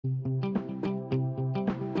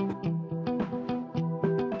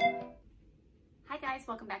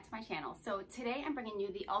my channel. So today I'm bringing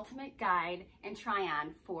you the ultimate guide and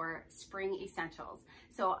try-on for spring essentials.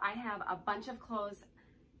 So I have a bunch of clothes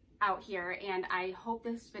out here and I hope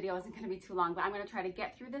this video isn't going to be too long, but I'm going to try to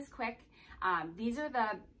get through this quick. These are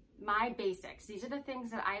my basics. These are the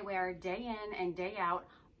things that I wear day in and day out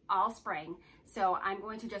all spring. So I'm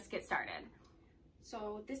going to just get started.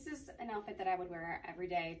 So this is an outfit that I would wear every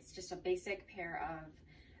day. It's just a basic pair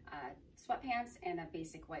of sweatpants and a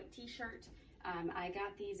basic white t-shirt. I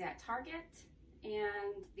got these at Target,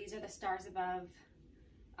 and these are the Stars Above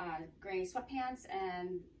gray sweatpants,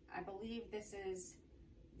 and I believe this is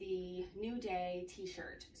the New Day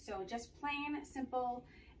t-shirt. So just plain, simple,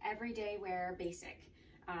 everyday wear, basic.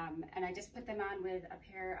 And I just put them on with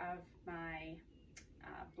a pair of my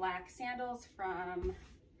black sandals from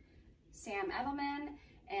Sam Edelman,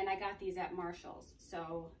 and I got these at Marshall's.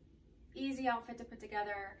 So easy outfit to put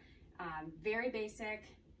together, very basic,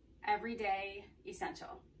 everyday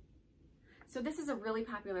essential. So this is a really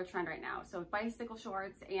popular trend right now. So bicycle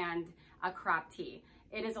shorts and a crop tee.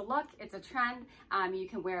 It is a look, it's a trend. You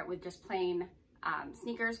can wear it with just plain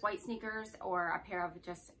sneakers, white sneakers, or a pair of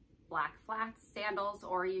just black flats, sandals,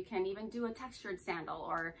 or you can even do a textured sandal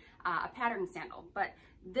or a patterned sandal. But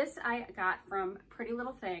this I got from Pretty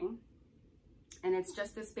Little Thing, and it's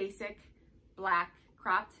just this basic black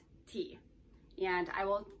cropped tee. And I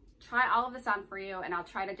will try all of this on for you, and I'll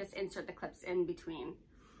try to just insert the clips in between.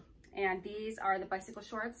 And these are the bicycle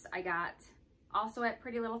shorts I got also at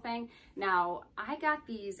Pretty Little Thing. Now, I got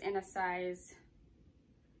these in a size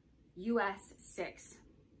US 6,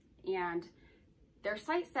 and their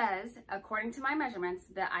site says, according to my measurements,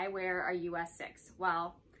 that I wear a US 6.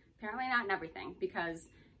 Well, apparently not in everything, because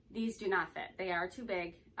these do not fit. They are too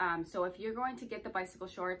big. So if you're going to get the bicycle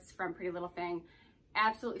shorts from Pretty Little Thing,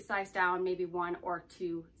 absolutely size down, maybe 1 or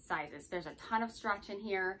 2 sizes. There's a ton of stretch in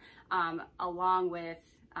here, along with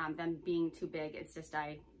them being too big. It's just,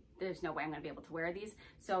 there's no way I'm gonna be able to wear these.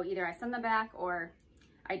 So either I send them back or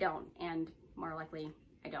I don't, and more likely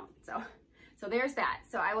I don't. So there's that.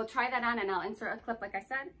 So I will try that on, and I'll insert a clip like I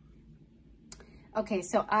said. Okay,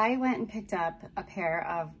 so I went and picked up a pair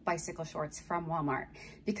of bicycle shorts from Walmart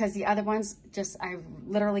because the other ones I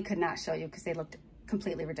literally could not show you because they looked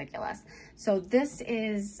completely ridiculous. So this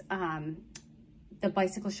is the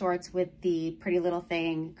bicycle shorts with the Pretty Little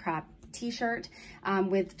Thing crop t-shirt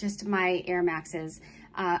with just my Air Maxes.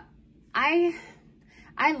 I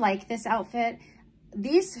like this outfit.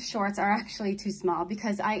 These shorts are actually too small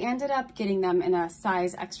because I ended up getting them in a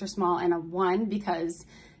size extra small and a 1 because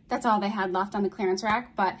that's all they had left on the clearance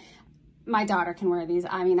rack, but my daughter can wear these.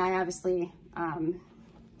 I mean, I obviously,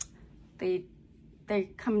 they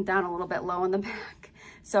come down a little bit low in the back.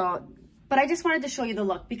 So, but I just wanted to show you the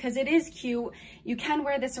look because it is cute. You can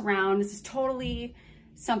wear this around. This is totally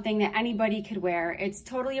something that anybody could wear. It's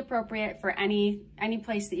totally appropriate for any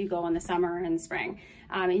place that you go in the summer and spring.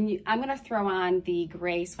 And I'm gonna throw on the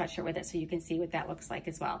gray sweatshirt with it so you can see what that looks like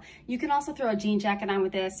as well. You can also throw a jean jacket on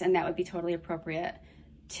with this, and that would be totally appropriate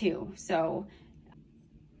too. So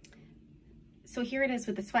here it is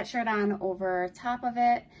with the sweatshirt on over top of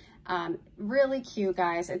it. Really cute,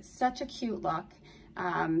 guys. It's such a cute look.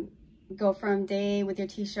 Go from day with your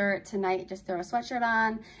t-shirt to night, just throw a sweatshirt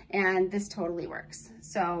on, and this totally works.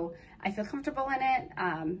 So I feel comfortable in it.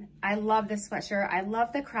 I love this sweatshirt. I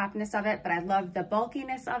love the croppedness of it, but I love the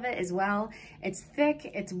bulkiness of it as well. It's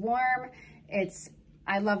thick, it's warm,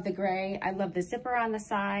 I love the gray. I love the zipper on the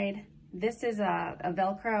side. This is a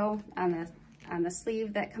Velcro on the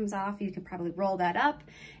sleeve that comes off. You could probably roll that up,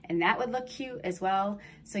 and that would look cute as well.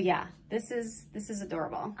 So yeah, this is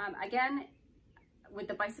adorable. Again, with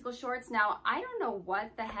the bicycle shorts. Now, I don't know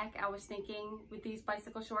what the heck I was thinking with these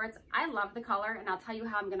bicycle shorts. I love the color, and I'll tell you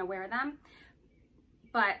how I'm gonna wear them,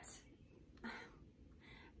 but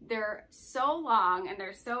they're so long and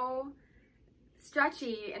they're so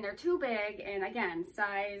stretchy and they're too big, and again,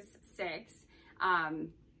 size 6.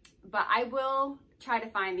 But I will try to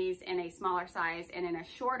find these in a smaller size and in a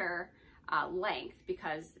shorter length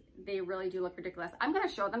because they really do look ridiculous. I'm gonna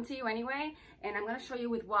show them to you anyway, and I'm gonna show you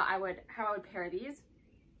with how I would pair these.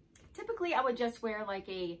 Typically, I would just wear like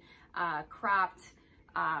a cropped,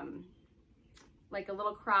 like a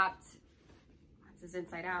little cropped, this is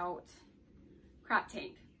inside out, crop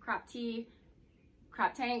tank, crop tee,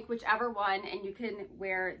 crop tank, whichever one, and you can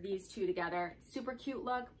wear these two together. Super cute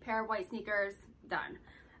look, pair of white sneakers, done.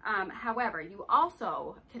 However, you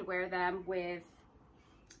also could wear them with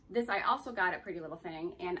this. I also got at Pretty Little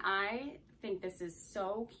Thing, and I think this is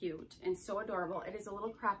so cute and so adorable. It is a little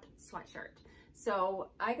cropped sweatshirt. So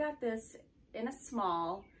I got this in a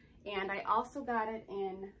small, and I also got it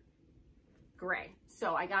in gray.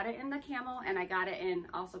 So I got it in the camel and I got it in,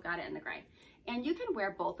 also got it in the gray. And you can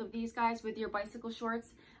wear both of these guys with your bicycle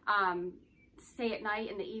shorts. Say at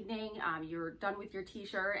night, in the evening, you're done with your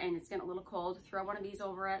t-shirt and it's getting a little cold, throw one of these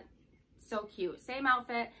over it. So cute. Same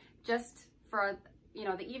outfit, just for, you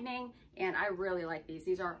know, the evening. And I really like these.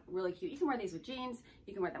 These are really cute. You can wear these with jeans.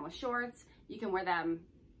 You can wear them with shorts. You can wear them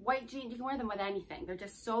white jeans. You can wear them with anything. They're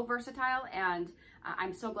just so versatile, and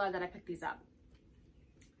I'm so glad that I picked these up.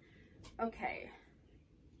 Okay.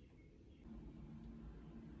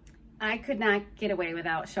 I could not get away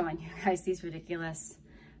without showing you guys these ridiculous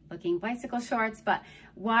looking bicycle shorts, but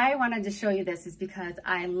why I wanted to show you this is because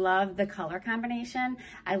I love the color combination.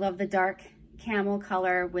 I love the dark camel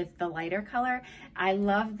color with the lighter color. I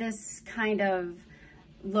love this kind of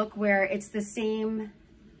look where it's the same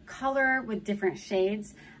color with different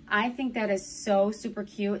shades. I think that is so super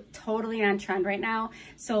cute, totally on trend right now.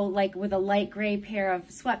 So like with a light gray pair of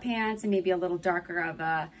sweatpants and maybe a little darker of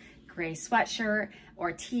a gray sweatshirt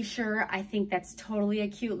or t-shirt, I think that's totally a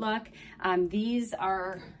cute look. These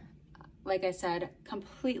are, like I said,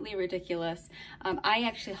 completely ridiculous. I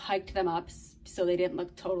actually hiked them up so they didn't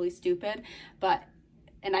look totally stupid,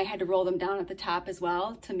 and I had to roll them down at the top as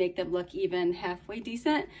well to make them look even halfway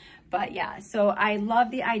decent. But yeah, so I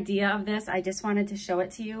love the idea of this. I just wanted to show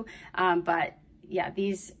it to you. But yeah,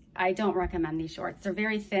 these, I don't recommend these shorts. They're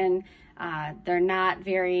very thin. They're not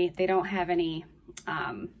very, they don't have any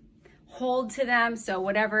hold to them. So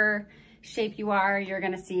whatever shape you are, you're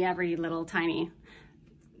gonna see every little tiny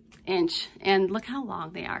inch. And look how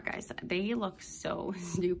long they are, guys. They look so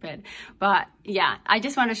stupid. But yeah, I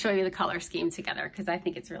just want to show you the color scheme together because I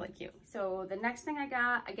think it's really cute. So the next thing I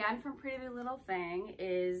got, again from Pretty Little Thing,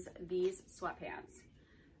 is these sweatpants.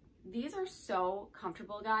 These are so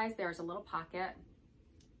comfortable, guys. There's a little pocket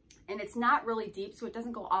and it's not really deep, so it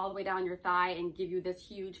doesn't go all the way down your thigh and give you this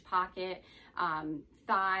huge pocket,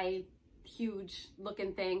 thigh, huge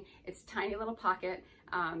looking thing. It's tiny little pocket,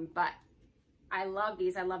 but I love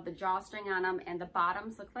these. I love the drawstring on them, and the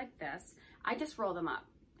bottoms look like this. I just roll them up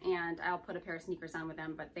and I'll put a pair of sneakers on with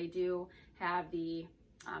them, but they do have the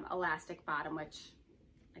elastic bottom, which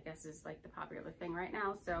I guess is like the popular thing right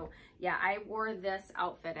now. So yeah, I wore this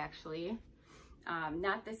outfit actually.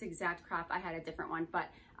 Not this exact crop, I had a different one, but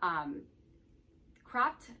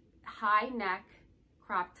cropped high neck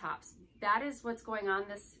crop tops. That is what's going on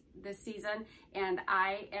this season, and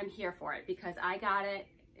I am here for it because I got it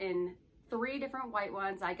in 3 different white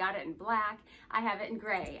ones. I got it in black, I have it in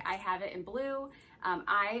gray, I have it in blue.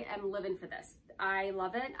 I am living for this. I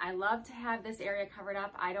love it. I love to have this area covered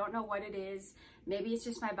up. I don't know what it is. Maybe it's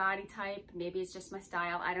just my body type, maybe it's just my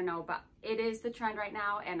style, I don't know, but it is the trend right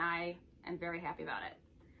now and I am very happy about it.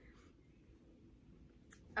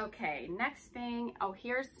 Okay, next thing, oh,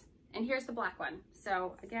 here's the black one.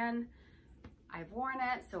 So again, I've worn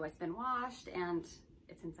it, so it's been washed and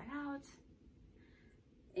it's inside out.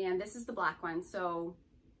 And this is the black one. So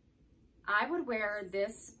I would wear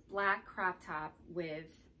this black crop top with,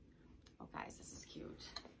 oh guys, this is cute.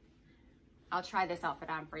 I'll try this outfit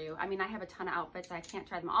on for you. I mean, I have a ton of outfits. I can't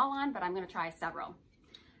try them all on, but I'm gonna try several.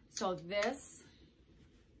 So this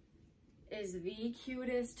is the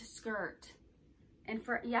cutest skirt. And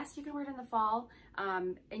yes, you can wear it in the fall,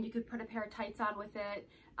 and you could put a pair of tights on with it,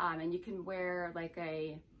 and you can wear like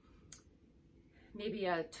maybe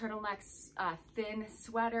a turtleneck thin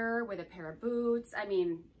sweater with a pair of boots. I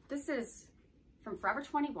mean, this is from Forever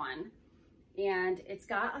 21, and it's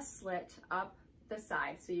got a slit up the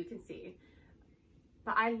side so you can see.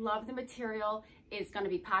 But I love the material. It's gonna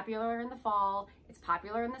be popular in the fall, it's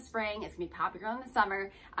popular in the spring, it's gonna be popular in the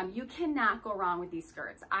summer. You cannot go wrong with these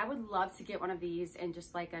skirts. I would love to get one of these in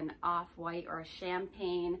just like an off-white or a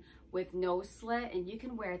champagne with no slit, and you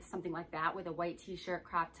can wear something like that with a white t-shirt,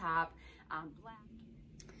 crop top, black.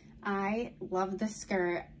 I love this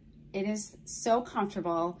skirt. It is so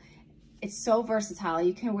comfortable. It's so versatile.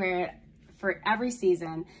 You can wear it for every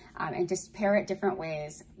season and just pair it different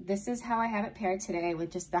ways. This is how I have it paired today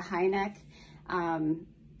with just the high neck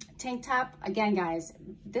tank top. Again, guys,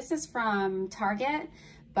 this is from Target,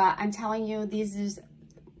 but I'm telling you,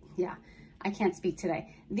 yeah, I can't speak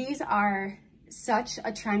today. These are such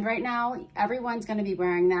a trend right now. Everyone's going to be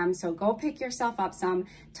wearing them, so go pick yourself up some.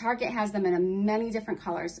 Target has them in many different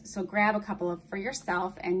colors, so grab a couple for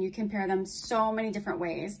yourself and you can pair them so many different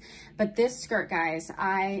ways. But this skirt, guys,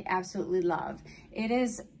 I absolutely love. It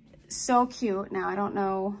is so cute. Now, I don't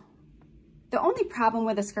know, the only problem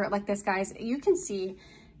with a skirt like this, guys, you can see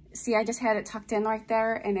see, I just had it tucked in right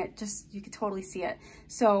there, and it just, you could totally see it.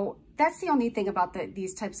 So that's the only thing about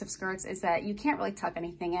these types of skirts, is that you can't really tuck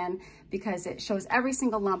anything in because it shows every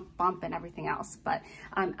single lump, bump, and everything else. But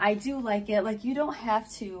I do like it. Like, you don't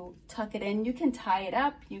have to tuck it in. You can tie it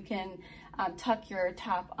up. You can tuck your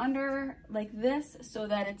top under like this so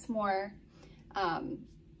that it's more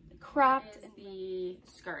cropped. The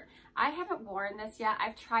skirt, I haven't worn this yet.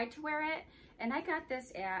 I've tried to wear it, and I got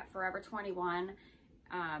this at Forever 21.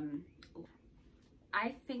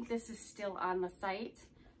 I think this is still on the site,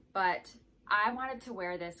 but I wanted to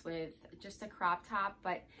wear this with just a crop top,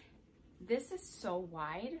 but this is so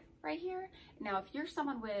wide right here. Now, if you're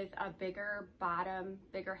someone with a bigger bottom,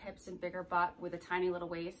 bigger hips, and bigger butt with a tiny little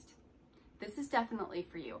waist, this is definitely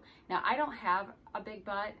for you. Now, I don't have a big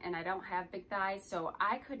butt and I don't have big thighs, so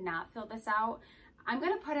I could not fill this out. I'm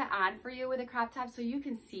gonna put it on for you with a crop top so you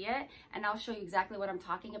can see it, and I'll show you exactly what I'm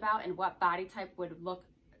talking about and what body type would look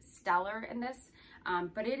stellar in this.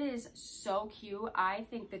 But it is so cute. I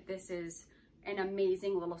think that this is an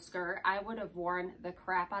amazing little skirt. I would have worn the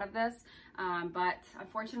crap out of this, but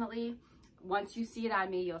unfortunately, once you see it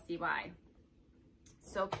on me, you'll see why.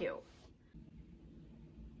 So cute.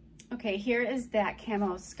 Okay, here is that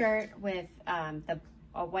camo skirt with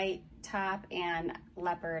a white top and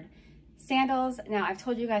leopard sandals. Now, I've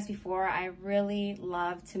told you guys before, I really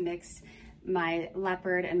love to mix my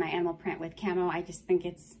leopard and my animal print with camo. I just think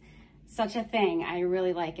it's such a thing. I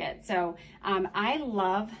really like it. So I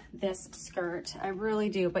love this skirt. I really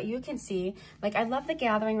do. But you can see, like, I love the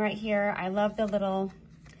gathering right here. I love the little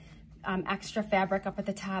extra fabric up at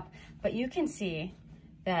the top. But you can see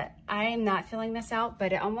that I am not filling this out,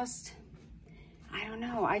 but it almost, I don't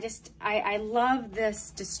know. I love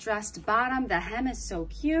this distressed bottom. The hem is so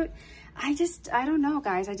cute. I don't know,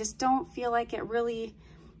 guys. I just don't feel like it really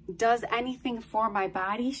does anything for my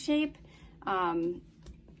body shape.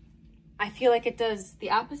 I feel like it does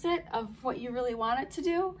the opposite of what you really want it to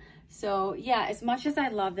do. So yeah, as much as I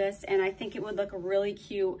love this and I think it would look really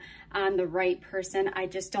cute on the right person, I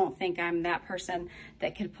just don't think I'm that person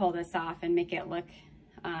that could pull this off and make it look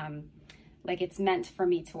like it's meant for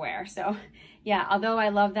me to wear. So yeah, although I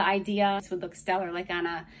love the idea, this would look stellar like on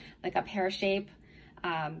a pear shape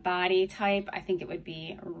body type, I think it would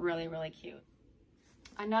be really, really cute.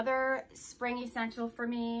 Another spring essential for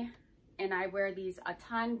me, and I wear these a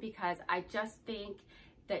ton because I just think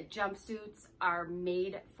that jumpsuits are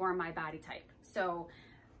made for my body type. So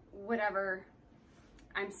whatever,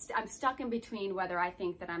 I'm stuck in between whether I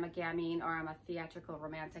think that I'm a gamine or I'm a theatrical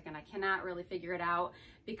romantic, and I cannot really figure it out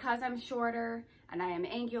because I'm shorter and I am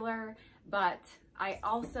angular, but I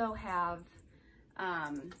also have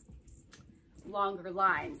longer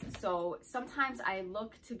lines. So sometimes I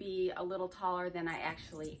look to be a little taller than I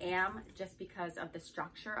actually am just because of the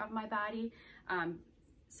structure of my body.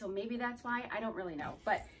 So maybe that's why, I don't really know.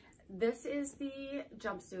 But this is the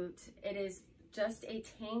jumpsuit. It is just a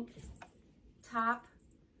tank top.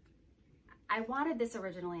 I wanted this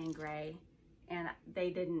originally in gray and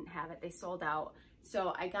they didn't have it. They sold out.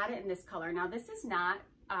 So I got it in this color. Now this is not,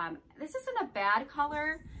 this isn't a bad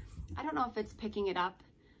color. I don't know if it's picking it up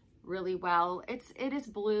really well. It is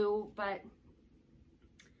blue, but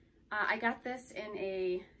I got this in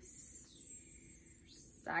a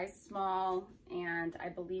size small, and I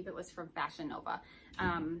believe it was from Fashion Nova.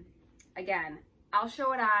 Again, I'll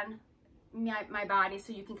show it on my body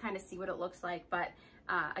so you can kind of see what it looks like, but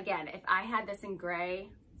again, if I had this in gray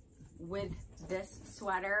with this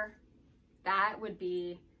sweater,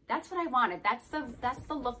 that's what I wanted. That's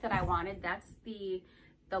the look that I wanted. That's the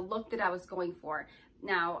look that I was going for.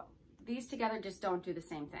 Now, these together just don't do the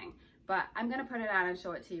same thing, but I'm gonna put it on and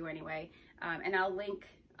show it to you anyway. And I'll link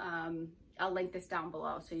this down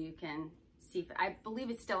below so you can see. I believe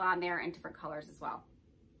it's still on there in different colors as well.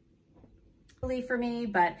 For me,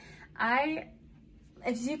 but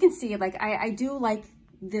as you can see, like I do like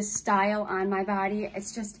this style on my body.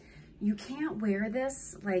 It's just, you can't wear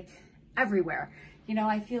this like everywhere. You know,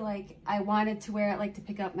 I feel like I wanted to wear it like to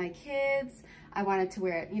pick up my kids. I wanted to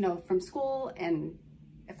wear it, you know, from school, and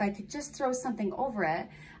if I could just throw something over it,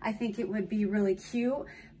 I think it would be really cute,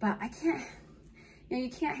 but I can't, you know, you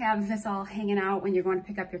can't have this all hanging out when you're going to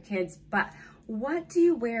pick up your kids. But what do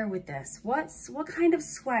you wear with this? What kind of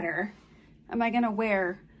sweater am I gonna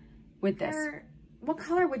wear with this? What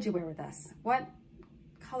color would you wear with this? What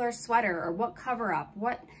color sweater, or what cover up?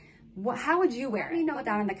 How would you wear it? Let me know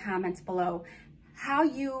down in the comments below how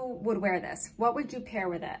you would wear this. What would you pair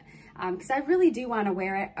with it? Because I really do want to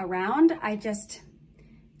wear it around. I just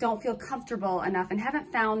don't feel comfortable enough and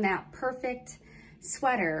haven't found that perfect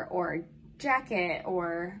sweater or jacket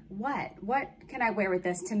or what can I wear with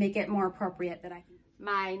this to make it more appropriate that I can.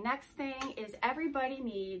 My next thing is everybody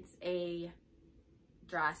needs a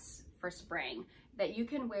dress for spring that you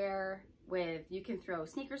can wear with, you can throw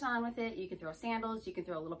sneakers on with it, you can throw sandals, you can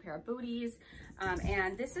throw a little pair of booties.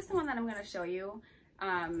 And this is the one that I'm gonna show you.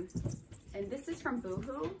 And this is from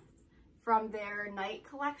Boohoo, from their night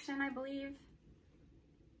collection, I believe.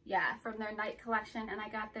 Yeah, from their night collection. And I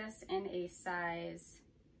got this in a size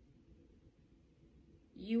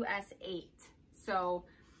US 8. So,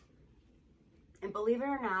 and believe it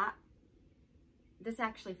or not, this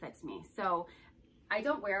actually fits me. So I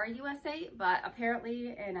don't wear a US 8, but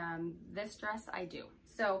apparently in this dress I do.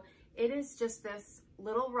 So it is just this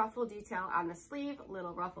little ruffle detail on the sleeve,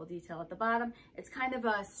 little ruffle detail at the bottom. It's kind of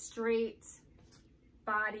a straight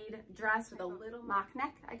bodied dress with a little mock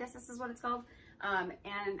neck, I guess this is what it's called.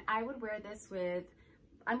 And I would wear this with,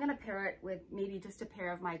 I'm gonna pair it with maybe just a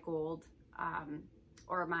pair of my gold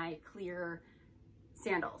or my clear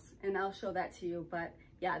sandals, and I'll show that to you. But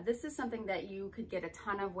yeah, this is something that you could get a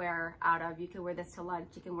ton of wear out of. You can wear this to lunch,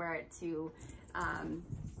 you can wear it to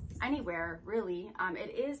anywhere really.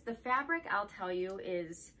 It is, the fabric, I'll tell you,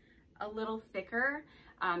 is a little thicker.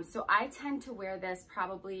 So I tend to wear this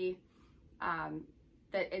probably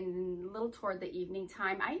that in a little toward the evening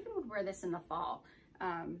time. I even would wear this in the fall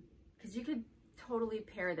because you could totally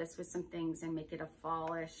pair this with some things and make it a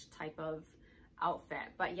fallish type of outfit.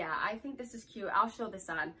 But yeah, I think this is cute. I'll show this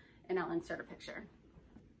on and I'll insert a picture.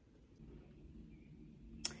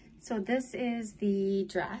 So this is the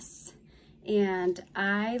dress, and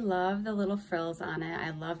I love the little frills on it.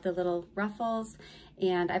 I love the little ruffles,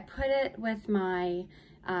 and I put it with my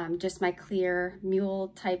just my clear mule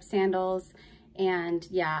type sandals. And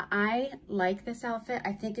yeah, I like this outfit.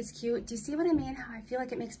 I think it's cute. Do you see what I mean? How I feel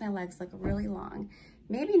like it makes my legs look really long.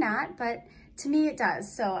 Maybe not, but to me it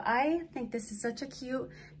does. So I think this is such a cute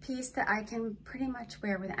piece that I can pretty much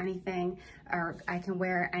wear with anything, or I can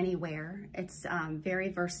wear anywhere. It's very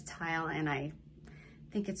versatile, and I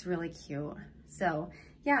think it's really cute. So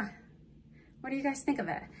yeah, what do you guys think of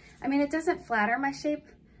it? I mean, it doesn't flatter my shape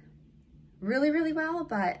really well,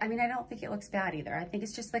 but I mean, I don't think it looks bad either. I think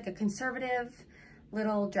it's just like a conservative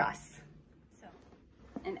little dress. So,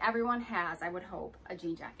 and everyone has, I would hope, a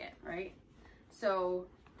jean jacket, right? So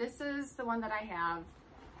this is the one that I have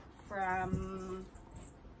from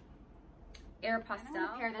Aeropostale. I'm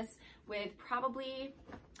gonna pair this with probably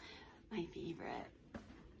my favorite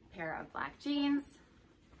pair of black jeans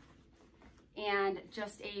and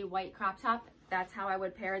just a white crop top. That's how I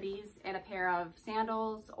would pair these, and a pair of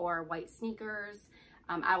sandals or white sneakers.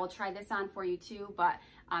 I will try this on for you too, but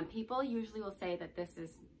people usually will say that this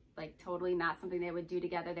is like totally not something they would do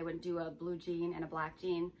together. They wouldn't do a blue jean and a black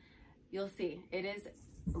jean. You'll see, it is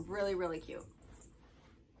really cute.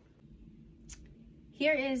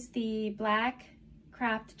 Here is the black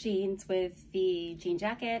cropped jeans with the jean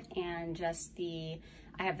jacket and just I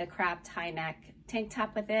have the cropped high neck tank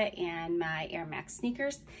top with it and my Air Max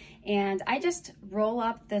sneakers. And I just roll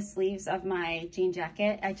up the sleeves of my jean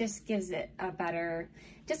jacket. It just gives it a better,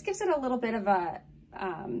 just gives it a little bit of a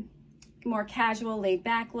more casual, laid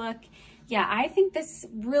back look. Yeah, I think this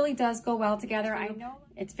really does go well together. I know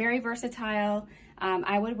it's very versatile.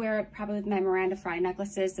 I would wear it probably with my Miranda Fry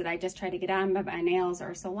necklaces that I just try to get on, but my nails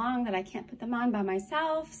are so long that I can't put them on by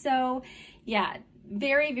myself. So yeah,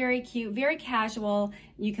 very cute, very casual.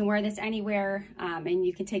 You can wear this anywhere, and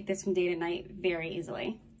you can take this from day to night very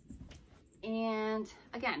easily. And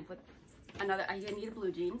again, with another, I need a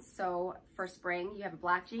blue jeans. So for spring, you have a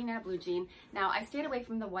black jean and a blue jean. Now I stayed away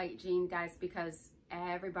from the white jean, guys, because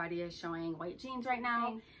everybody is showing white jeans right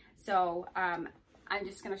now. So I'm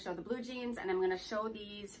just gonna show the blue jeans, and I'm gonna show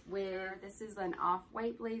these with, this is an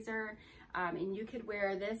off-white blazer, and you could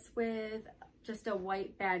wear this with just a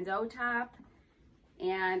white bandeau top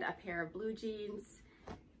and a pair of blue jeans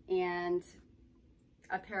and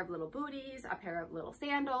a pair of little booties, a pair of little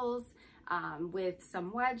sandals, with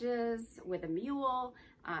some wedges, with a mule.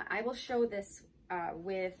 I will show this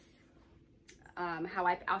with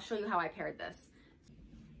I'll show you how I paired this.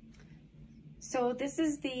 So this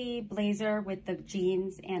is the blazer with the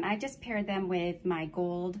jeans, and I just paired them with my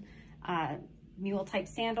gold mule type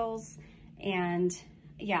sandals. And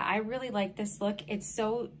yeah, I really like this look. It's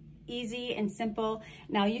so easy and simple.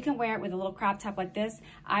 Now you can wear it with a little crop top like this.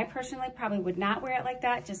 I personally probably would not wear it like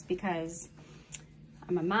that just because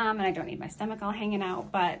I'm a mom and I don't need my stomach all hanging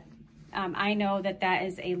out, but I know that that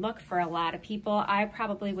is a look for a lot of people. I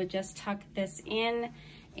probably would just tuck this in,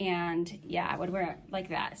 and yeah, I would wear it like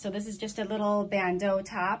that. So this is just a little bandeau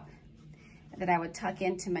top that I would tuck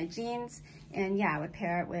into my jeans, and yeah, I would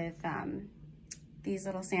pair it with these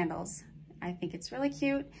little sandals. I think it's really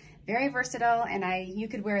cute, very versatile, and you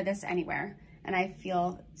could wear this anywhere. and I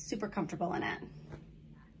feel super comfortable in it.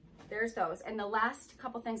 There's those. And the last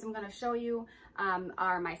couple things I'm going to show you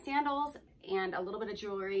are my sandals and a little bit of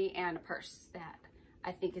jewelry and a purse that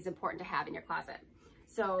I think is important to have in your closet.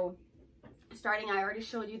 So starting, I already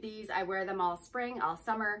showed you these. I wear them all spring, all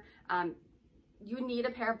summer. You need a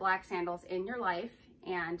pair of black sandals in your life,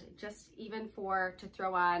 and just even to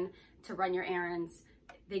throw on to run your errands,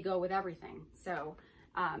 they go with everything. So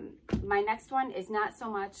my next one is not so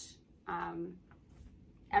much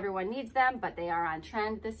everyone needs them, but they are on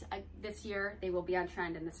trend this year. They will be on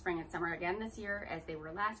trend in the spring and summer again this year, as they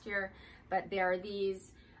were last year. But there are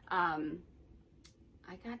these, I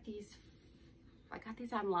got these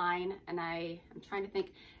online, and I'm trying to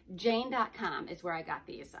think, Jane.com is where I got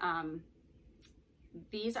these.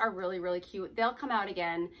 These are really, really cute. They'll come out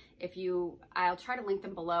again I'll try to link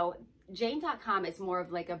them below. Jane.com is more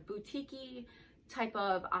of like a boutique-y type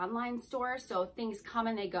of online store, so things come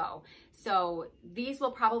and they go. So these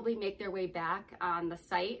will probably make their way back on the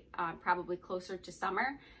site, probably closer to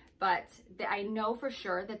summer, but I know for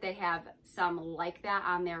sure that they have some like that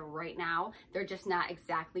on there right now. They're just not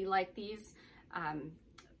exactly like these.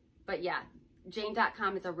 But yeah,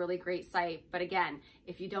 Jane.com is a really great site. But again,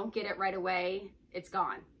 if you don't get it right away, it's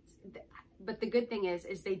gone. But the good thing is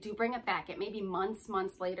they do bring it back. It may be months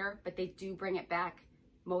later, but they do bring it back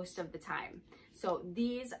most of the time. So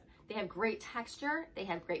these, they have great texture, they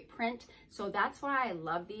have great print. So that's why I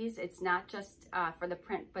love these. It's not just for the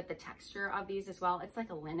print, but the texture of these as well. It's like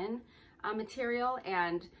a linen material,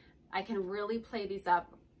 and I can really play these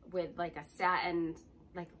up with like a satin,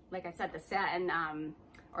 like I said, the satin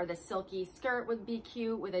or the silky skirt would be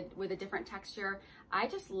cute with a different texture. I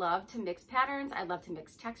just love to mix patterns. I love to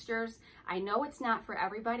mix textures. I know it's not for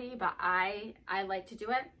everybody, but I like to do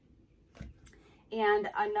it. And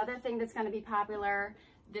another thing that's going to be popular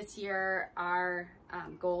this year are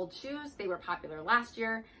gold shoes. They were popular last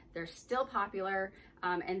year. They're still popular.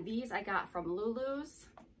 And these I got from Lulu's.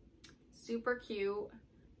 Super cute.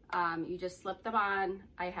 You just slip them on.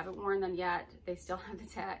 I haven't worn them yet. They still have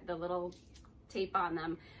the little tape on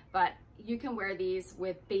them, but you can wear these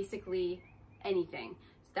with basically anything.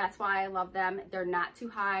 That's why I love them. They're not too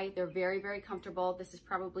high. They're very, very comfortable. This is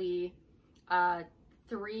probably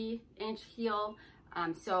 3-inch heel.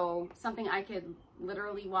 So something I could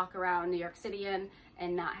literally walk around New York City in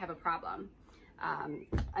and not have a problem.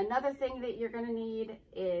 Another thing that you're gonna need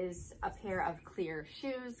is a pair of clear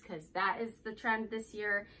shoes, because that is the trend this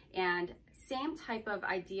year. And same type of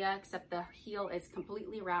idea, except the heel is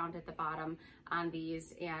completely round at the bottom on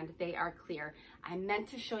these, and they are clear. I meant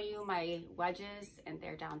to show you my wedges, and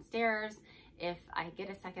they're downstairs. If I get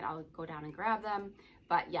a second, I'll go down and grab them.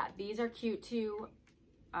 But yeah, these are cute too.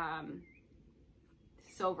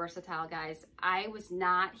 So versatile, guys. I was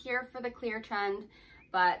not here for the clear trend,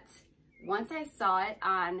 but once I saw it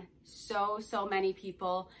on so many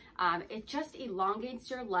people, it just elongates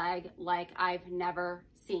your leg like I've never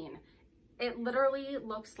seen. It literally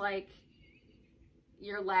looks like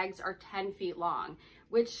your legs are 10 feet long,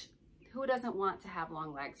 which who doesn't want to have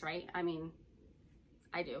long legs, right? I mean,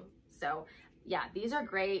 I do. So yeah, these are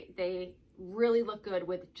great. They really look good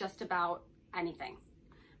with just about anything.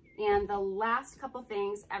 And the last couple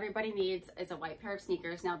things everybody needs is a white pair of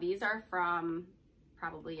sneakers. Now these are from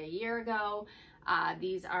probably a year ago.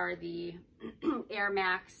 These are the Air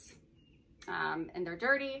Max, and they're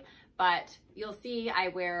dirty, but you'll see I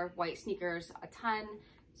wear white sneakers a ton.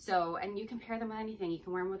 So, and you can pair them with anything. You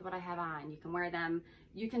can wear them with what I have on. You can wear them,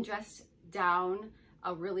 you can dress down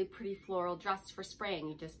a really pretty floral dress for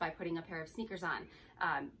spring just by putting a pair of sneakers on.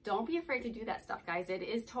 Don't be afraid to do that stuff, guys. It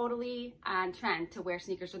is totally on trend to wear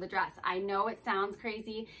sneakers with a dress. I know it sounds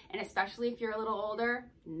crazy, and especially if you're a little older,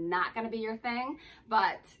 not gonna be your thing,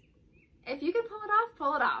 but if you can pull it off,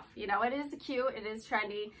 pull it off. You know, it is cute, it is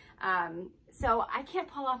trendy. So I can't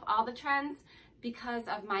pull off all the trends because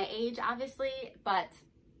of my age, obviously, but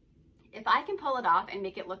if I can pull it off and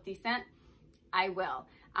make it look decent, I will.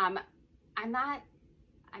 I'm not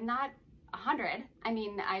 100. I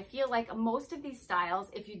mean, I feel like most of these styles,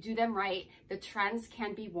 if you do them right, the trends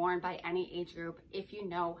can be worn by any age group if you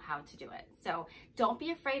know how to do it. So don't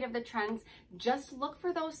be afraid of the trends. Just look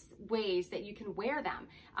for those ways that you can wear them.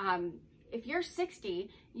 If you're 60,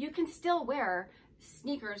 you can still wear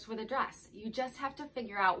sneakers with a dress. You just have to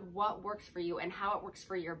figure out what works for you and how it works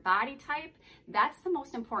for your body type. That's the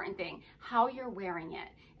most important thing, how you're wearing it.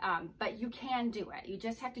 But you can do it. You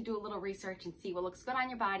just have to do a little research and see what looks good on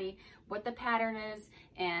your body, what the pattern is,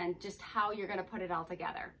 and just how you're gonna put it all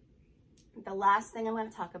together. The last thing I'm gonna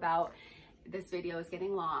talk about, this video is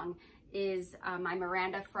getting long, is my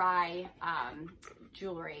Miranda Fry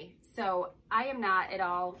jewelry. So I am not at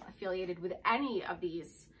all affiliated with any of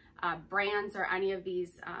these brands or any of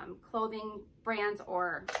these clothing brands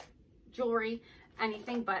or jewelry,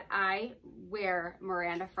 anything, but I wear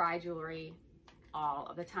Miranda Fry jewelry all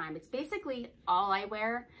of the time. It's basically all I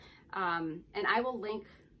wear, and I will link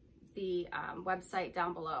the website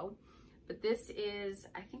down below. But this is,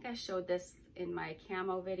 I think I showed this in my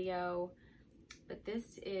camo video, but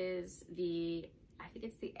this is the, I think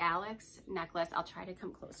it's the Alex necklace. I'll try to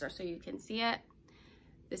come closer so you can see it.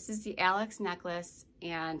 This is the Alex necklace,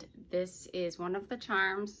 and this is one of the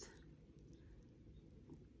charms.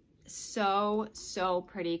 So, so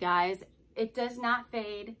pretty, guys. It does not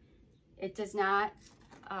fade. It does not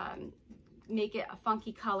make it a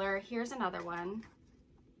funky color. Here's another one.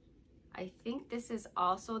 I think this is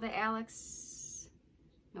also the Alex.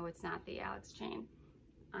 No, it's not the Alex chain.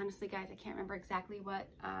 Honestly, guys, I can't remember exactly what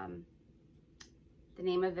the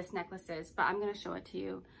name of this necklace is, but I'm going to show it to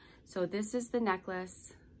you. So this is the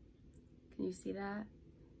necklace. Can you see that?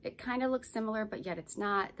 It kind of looks similar, but yet it's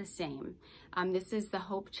not the same. This is the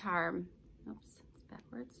Hope Charm. Oops, it's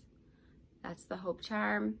backwards. That's the Hope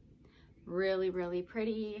Charm. Really, really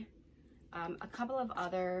pretty. A couple of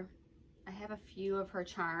other, I have a few of her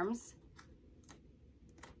charms.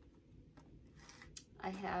 I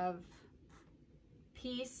have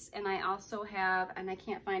Peace, and I also have, and I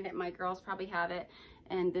can't find it, my girls probably have it,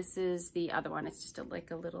 and this is the other one. It's just like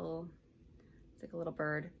a little, it's like a little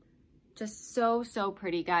bird. Just so, so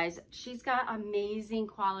pretty, guys. She's got amazing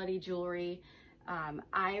quality jewelry.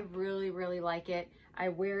 I really, really like it. I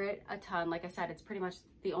wear it a ton. Like I said, it's pretty much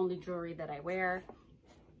the only jewelry that I wear.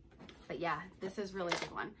 But yeah, this is really a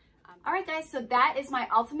good one. All right, guys, so that is my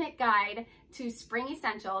ultimate guide to spring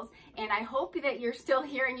essentials, and I hope that you're still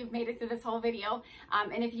here and you've made it through this whole video.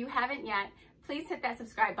 And if you haven't yet, please hit that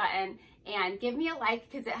subscribe button and give me a like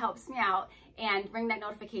because it helps me out, and ring that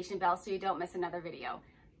notification bell so you don't miss another video.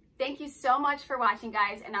 Thank you so much for watching,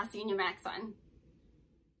 guys, and I'll see you in your next one.